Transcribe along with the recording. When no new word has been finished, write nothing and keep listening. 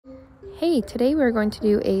Hey, today we're going to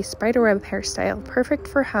do a spiderweb hairstyle, perfect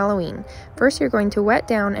for Halloween. First, you're going to wet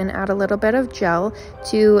down and add a little bit of gel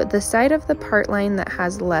to the side of the part line that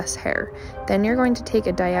has less hair. Then you're going to take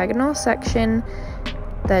a diagonal section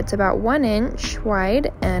that's about 1 inch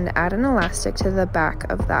wide and add an elastic to the back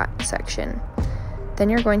of that section. Then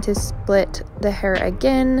you're going to split the hair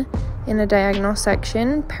again in a diagonal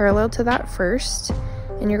section parallel to that first,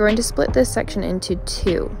 and you're going to split this section into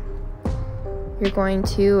two. You're going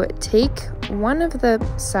to take one of the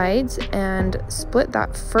sides and split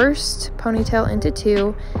that first ponytail into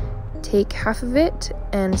two, take half of it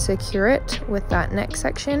and secure it with that neck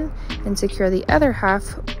section, and secure the other half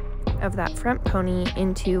of that front pony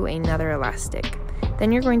into another elastic.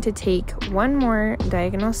 Then you're going to take one more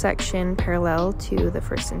diagonal section parallel to the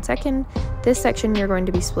first and second. This section you're going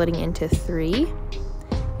to be splitting into three,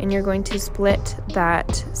 and you're going to split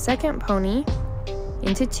that second pony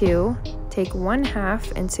into two, take one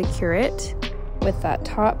half and secure it with that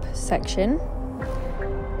top section.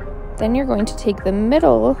 Then you're going to take the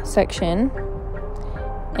middle section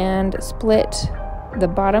and split the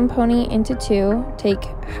bottom pony into two, take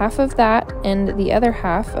half of that and the other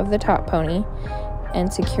half of the top pony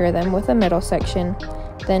and secure them with a middle section.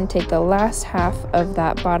 Then take the last half of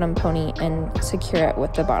that bottom pony and secure it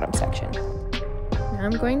with the bottom section.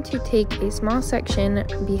 I'm going to take a small section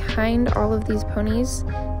behind all of these ponies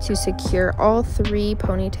to secure all three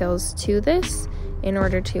ponytails to this in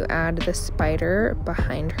order to add the spider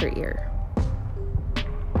behind her ear.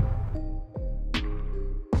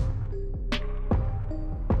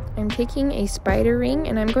 I'm taking a spider ring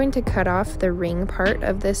and I'm going to cut off the ring part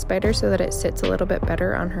of this spider so that it sits a little bit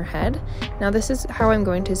better on her head. Now this is how I'm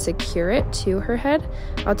going to secure it to her head.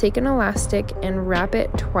 I'll take an elastic and wrap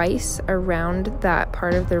it twice around that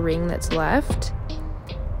part of the ring that's left,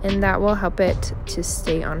 and that will help it to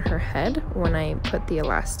stay on her head when I put the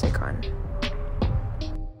elastic on.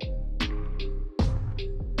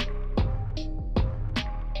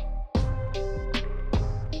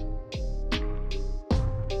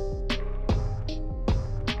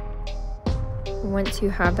 Once you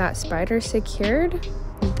have that spider secured,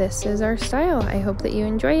 this is our style. I hope that you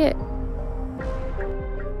enjoy it.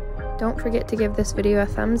 Don't forget to give this video a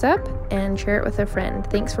thumbs up and share it with a friend.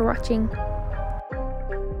 Thanks for watching.